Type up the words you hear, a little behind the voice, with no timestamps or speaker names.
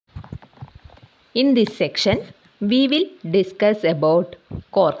In this section, we will discuss about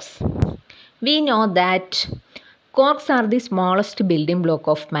quarks. We know that quarks are the smallest building block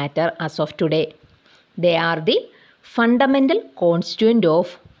of matter as of today. They are the fundamental constituent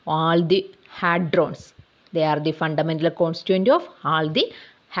of all the hadrons. They are the fundamental constituent of all the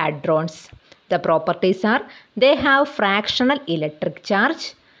hadrons. The properties are they have fractional electric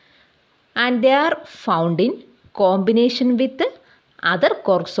charge and they are found in combination with other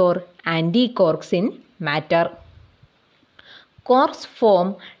quarks or anti-quarks in matter. Quarks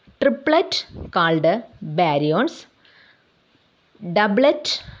form triplet called baryons,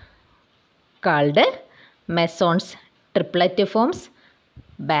 doublet called mesons. Triplet forms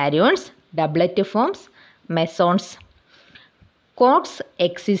baryons, doublet forms mesons. Quarks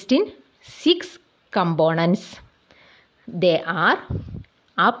exist in 6 components. They are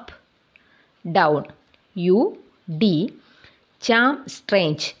up, down, U, D, charm,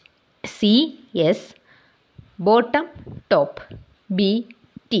 strange, C, S, bottom, top, B,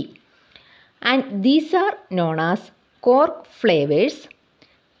 T. And these are known as quark flavors.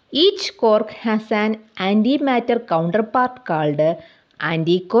 Each quark has an antimatter counterpart called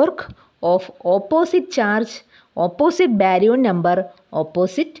antiquark of opposite charge, opposite baryon number,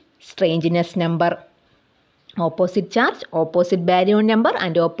 opposite strangeness number. Opposite charge, opposite baryon number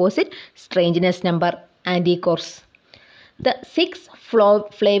and opposite strangeness number antiquarks. The 6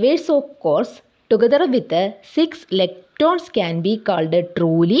 flavors of quarks together with the 6 leptons can be called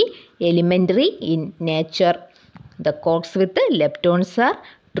truly elementary in nature. The quarks with the leptons are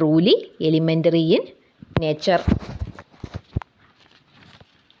truly elementary in nature.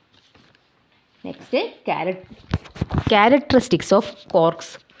 Next, characteristics of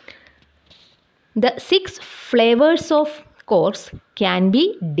quarks. The 6 flavors of quarks can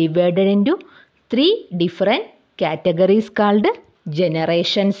be divided into 3 different categories called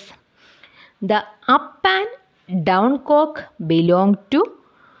generations. The up and down quark belong to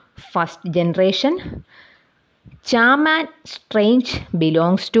first generation. Charm and strange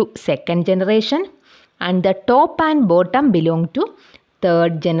belongs to second generation. And the top and bottom belong to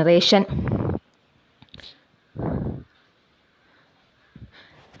third generation.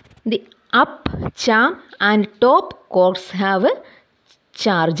 The up, charm and top quarks have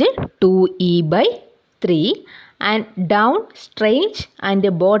charge 2e by 3 and down, strange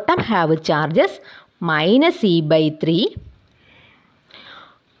and bottom have charges minus e by 3.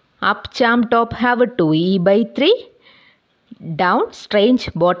 Up, charm, top have 2e by 3. Down, strange,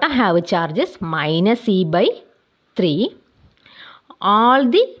 bottom have charges minus e by 3. All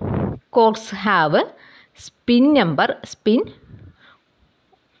the quarks have spin number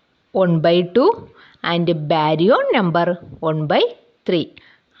 1 by 2 and baryon number 1 by 3.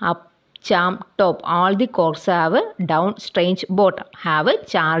 Up, charm, top, all the quarks have down, strange, bottom have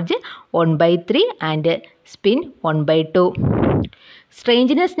charge 1 by 3 and spin 1 by 2.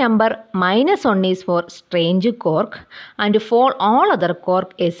 Strangeness number minus 1 is for strange quark and for all other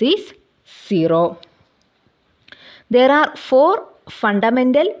quark S is 0. There are 4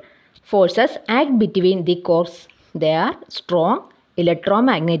 fundamental forces act between the quarks. They are strong,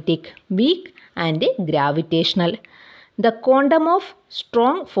 electromagnetic, weak and gravitational. The quantum of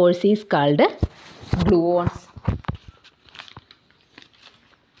strong force is called gluons.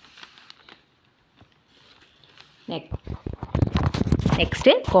 Next,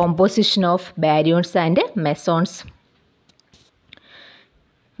 composition of baryons and mesons.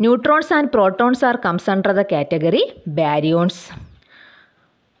 Neutrons and protons are comes under the category baryons.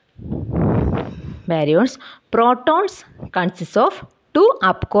 Protons consist of 2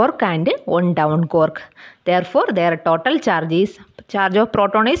 up quark and 1 down quark. Therefore, their total charge of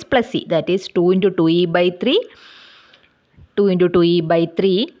proton is plus e, that is 2 into 2e by 3. 2 into 2e by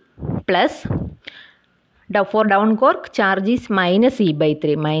 3 plus for down quark charge is minus e by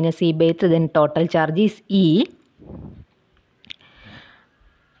 3. Minus e by 3, then total charge is e.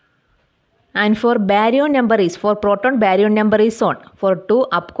 And for baryon number is, for proton baryon number is 1. For 2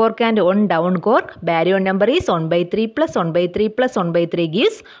 up quark and 1 down quark, baryon number is 1 by 3 plus 1 by 3 plus 1 by 3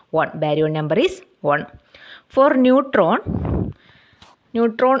 gives 1. Baryon number is 1. For neutron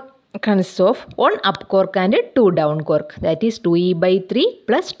consists of 1 up quark and 2 down quark. That is 2e by 3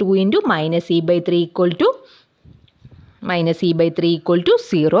 plus 2 into minus e by 3 equal to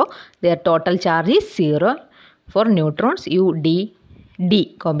 0. Their total charge is 0. For neutrons,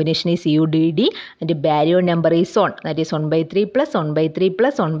 D combination is UDD and the baryon number is 1, that is 1 by 3 plus 1 by 3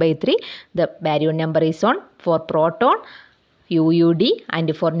 plus 1 by 3. The baryon number is 1. For proton UUD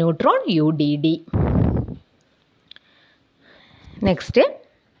and for neutron UDD. Next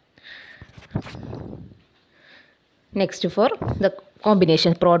for the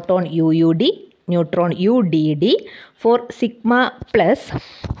combination proton UUD neutron UDD. For sigma plus,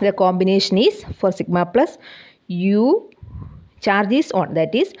 the combination is for sigma plus U charge is on,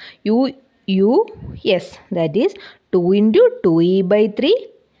 that is US, that is 2 into 2e by 3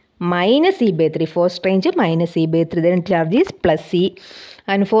 minus e by 3. For strange minus e by 3, then charge is plus e.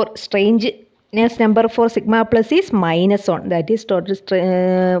 And for strangeness number for sigma plus is minus 1, that is total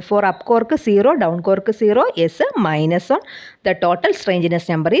for up quark 0, down quark 0, S minus 1. The total strangeness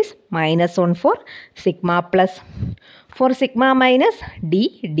number is minus 1 for sigma plus. For sigma minus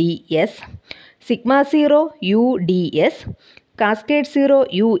DDS, sigma 0 UDS, cascade 0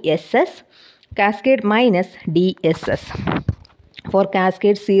 USS, cascade minus DSS. For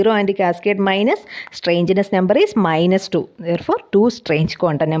cascade 0 and cascade minus, strangeness number is minus 2. Therefore, 2 strange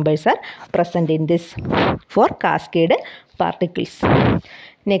quantum numbers are present in this for cascade particles.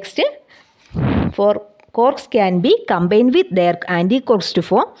 Next, for quarks can be combined with their antiquarks to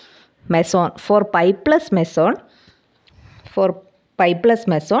form meson. For pi plus meson,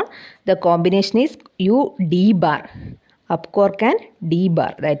 the combination is U d bar. Up quark and d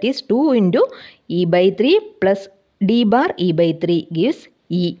bar, that is 2 into e by 3 plus d bar e by 3 gives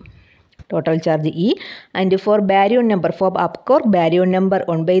e. Total charge e. And for baryon number, for up quark baryon number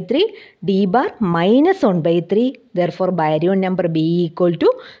 1 by 3, d bar minus 1 by 3. Therefore, baryon number B equal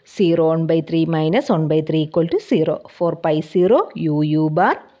to 0. 1 by 3 minus 1 by 3 equal to 0. For pi 0, u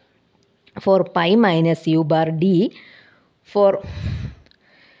bar. For pi minus u bar d.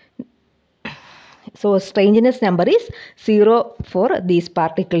 So strangeness number is 0 for these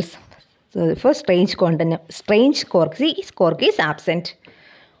particles. So for strange quark is absent.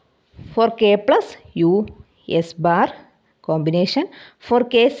 For k plus u s bar combination. For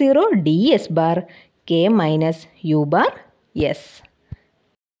k0 d s bar, k minus u bar s.